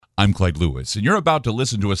I'm Clyde Lewis, and you're about to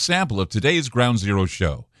listen to a sample of today's Ground Zero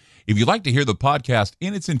show. If you'd like to hear the podcast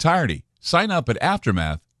in its entirety, sign up at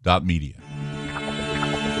aftermath.media.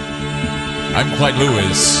 I'm Clyde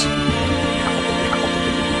Lewis,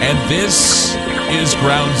 and this is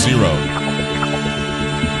Ground Zero.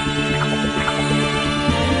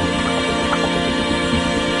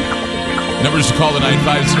 Numbers to call tonight,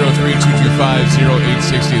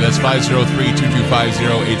 503-225-0860. That's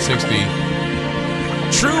 503-225-0860.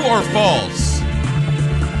 True or false?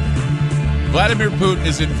 Vladimir Putin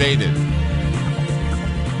is invaded.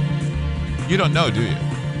 You don't know, do you?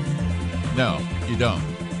 No, you don't.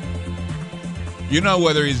 You know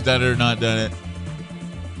whether he's done it or not done it.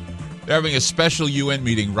 They're having a special UN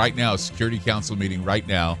meeting right now, a Security Council meeting right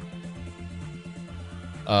now.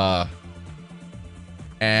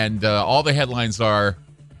 And all the headlines are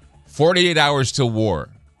 48 hours till war.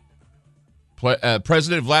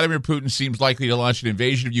 President Vladimir Putin seems likely to launch an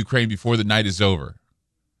invasion of Ukraine before the night is over.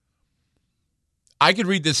 I could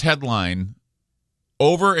read this headline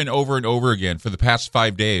over and over and over again for the past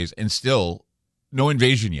 5 days and still no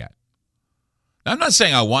invasion yet. Now, I'm not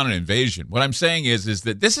saying I want an invasion. What I'm saying is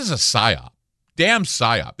that this is a psyop. Damn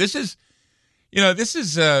psyop. This is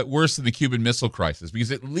worse than the Cuban Missile Crisis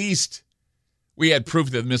because at least we had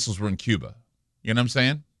proof that the missiles were in Cuba. You know what I'm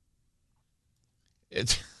saying?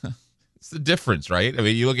 It's the difference, right? I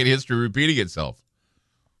mean, you look at history repeating itself.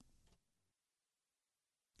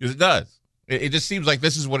 Because it does. It just seems like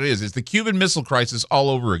this is what it is. It's the Cuban Missile Crisis all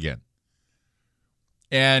over again.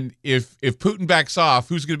 And if Putin backs off,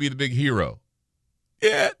 who's going to be the big hero?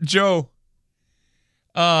 Yeah, Joe.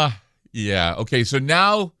 Yeah. Okay, so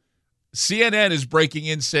now CNN is breaking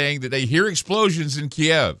in saying that they hear explosions in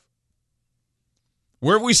Kiev.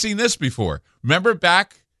 Where have we seen this before? Remember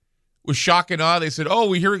back with shock and awe, they said, oh,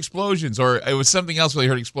 we hear explosions. Or it was something else where they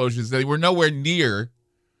heard explosions. They were nowhere near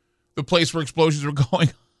the place where explosions were going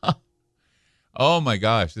on. Oh, my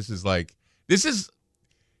gosh. I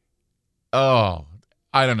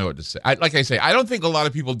don't know what to say. Like I say, I don't think a lot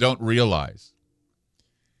of people don't realize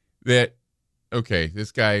that, okay,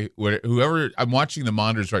 this guy, whoever, I'm watching the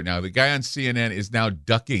monitors right now, the guy on CNN is now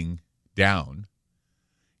ducking down.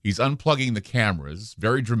 He's unplugging the cameras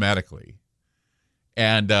very dramatically.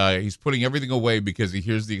 And he's putting everything away because he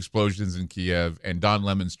hears the explosions in Kiev, and Don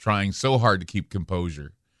Lemon's trying so hard to keep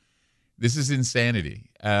composure. This is insanity.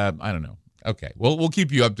 I don't know. Okay, well, we'll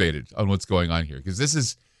keep you updated on what's going on here because this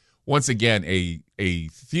is, once again, a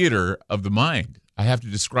theater of the mind. I have to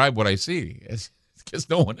describe what I see because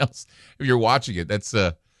no one else, if you're watching it, that's,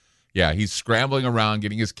 he's scrambling around,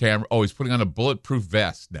 getting his camera. Oh, he's putting on a bulletproof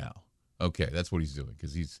vest now. Okay, that's what he's doing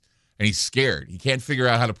because he's scared. He can't figure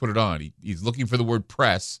out how to put it on. He's looking for the word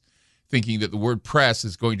press, thinking that the word press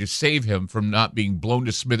is going to save him from not being blown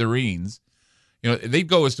to smithereens. You know, they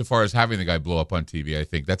go as far as having the guy blow up on TV, I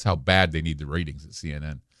think. That's how bad they need the ratings at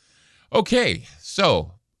CNN. Okay,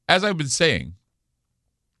 so as I've been saying,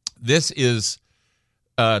 this is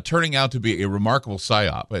turning out to be a remarkable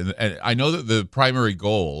psyop. And I know that the primary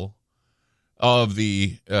goal of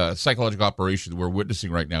the psychological operation that we're witnessing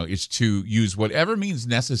right now is to use whatever means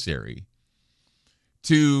necessary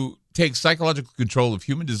to take psychological control of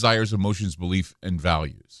human desires, emotions, belief, and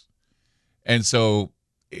values. And so,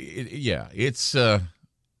 it's a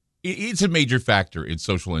major factor in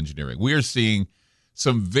social engineering. We are seeing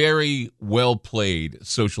some very well-played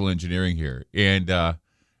social engineering here, and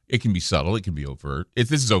it can be subtle, it can be overt.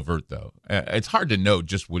 This is overt, though. It's hard to know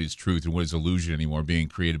just what is truth and what is illusion anymore being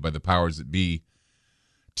created by the powers that be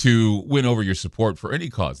to win over your support for any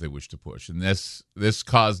cause they wish to push. And this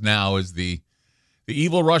cause now is the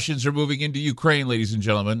evil Russians are moving into Ukraine, ladies and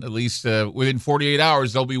gentlemen. At least within 48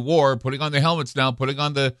 hours, there'll be war, putting on the helmets now, putting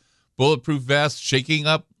on the bulletproof vests, shaking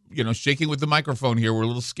with the microphone here. We're a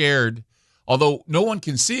little scared. Although no one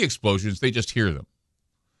can see explosions, they just hear them.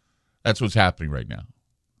 That's what's happening right now.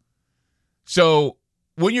 So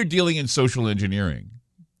when you're dealing in social engineering,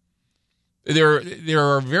 there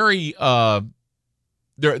are a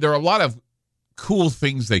lot of cool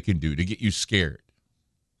things they can do to get you scared.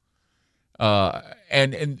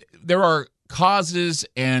 And there are causes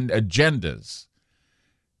and agendas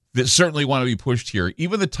that certainly want to be pushed here,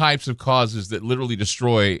 even the types of causes that literally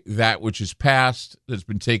destroy that which is past, that's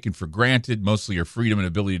been taken for granted, mostly your freedom and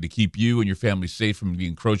ability to keep you and your family safe from the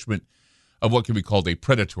encroachment of what can be called a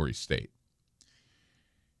predatory state.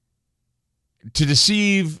 To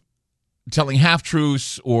deceive, telling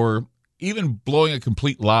half-truths, or even blowing a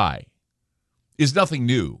complete lie is nothing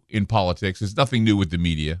new in politics. It's nothing new with the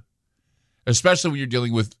media, especially when you're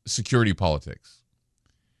dealing with security politics.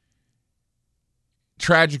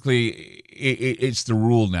 tragically, it's the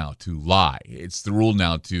rule now to lie. It's the rule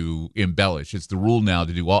now to embellish. It's the rule now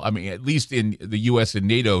to do all. I mean, at least in the U.S. and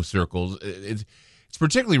NATO circles, it's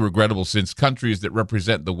particularly regrettable since countries that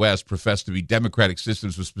represent the West profess to be democratic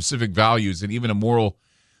systems with specific values and even a moral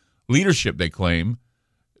leadership, they claim,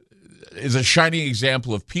 is a shining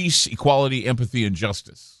example of peace, equality, empathy, and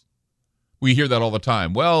justice. We hear that all the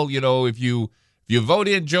time. Well, if you vote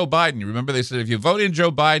in Joe Biden, remember they said if you vote in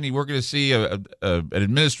Joe Biden, we're going to see an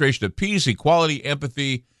administration of peace, equality,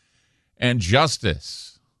 empathy, and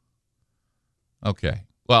justice. Okay.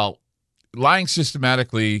 Well, lying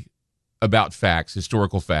systematically about facts,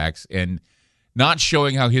 historical facts, and not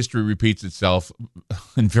showing how history repeats itself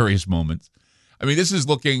in various moments. I mean, this is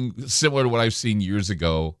looking similar to what I've seen years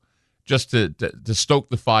ago, just to stoke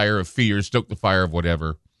the fire of fear, stoke the fire of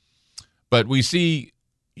whatever. But we see,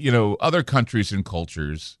 other countries and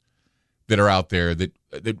cultures that are out there that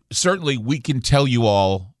certainly we can tell you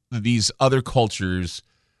all that these other cultures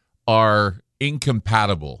are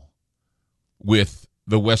incompatible with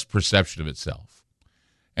the West perception of itself.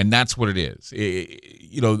 And that's what it is.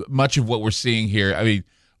 Much of what we're seeing here, I mean,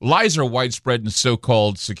 lies are widespread in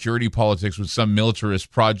so-called security politics when some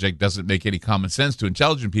militarist project doesn't make any common sense to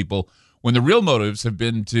intelligent people when the real motives have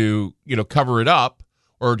been to, cover it up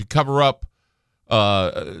or to cover up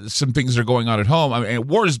some things that are going on at home. I mean,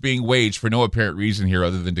 war is being waged for no apparent reason here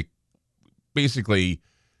other than to basically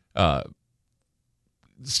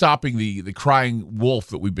stopping the crying wolf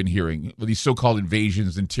that we've been hearing with these so-called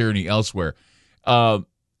invasions and tyranny elsewhere.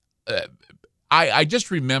 I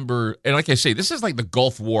just remember, and like I say, this is like the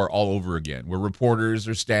Gulf War all over again, where reporters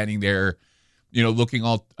are standing there, looking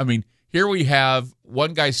all. I mean, here we have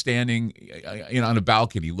one guy standing, on a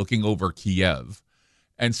balcony looking over Kiev,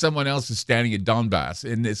 and someone else is standing at Donbass,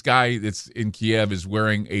 and this guy that's in Kiev is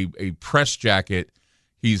wearing a press jacket.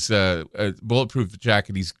 He's a bulletproof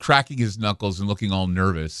jacket. He's cracking his knuckles and looking all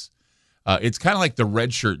nervous. It's kind of like the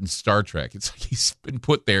red shirt in Star Trek. It's like he's been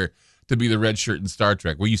put there to be the red shirt in Star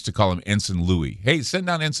Trek. We used to call him Ensign Louis. Hey, send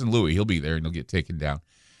down Ensign Louis. He'll be there and he'll get taken down.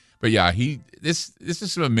 But yeah, this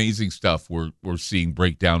is some amazing stuff we're seeing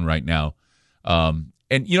break down right now. And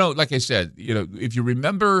like I said, if you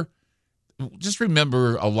remember, just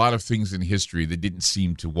remember a lot of things in history that didn't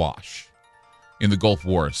seem to wash. In the Gulf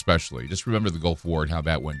War especially. Just remember the Gulf War and how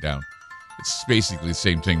that went down. It's basically the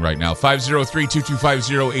same thing right now.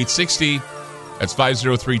 503-225-0860. That's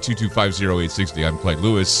 503-225-0860. I'm Clyde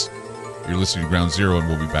Lewis. You're listening to Ground Zero, and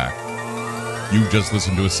we'll be back. You just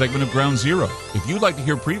listened to a segment of Ground Zero. If you'd like to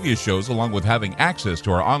hear previous shows along with having access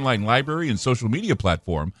to our online library and social media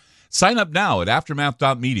platform, sign up now at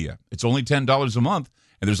aftermath.media. It's only $10 a month,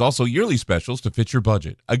 and there's also yearly specials to fit your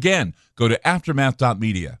budget. Again, go to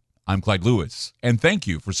aftermath.media. I'm Clyde Lewis, and thank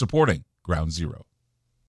you for supporting Ground Zero.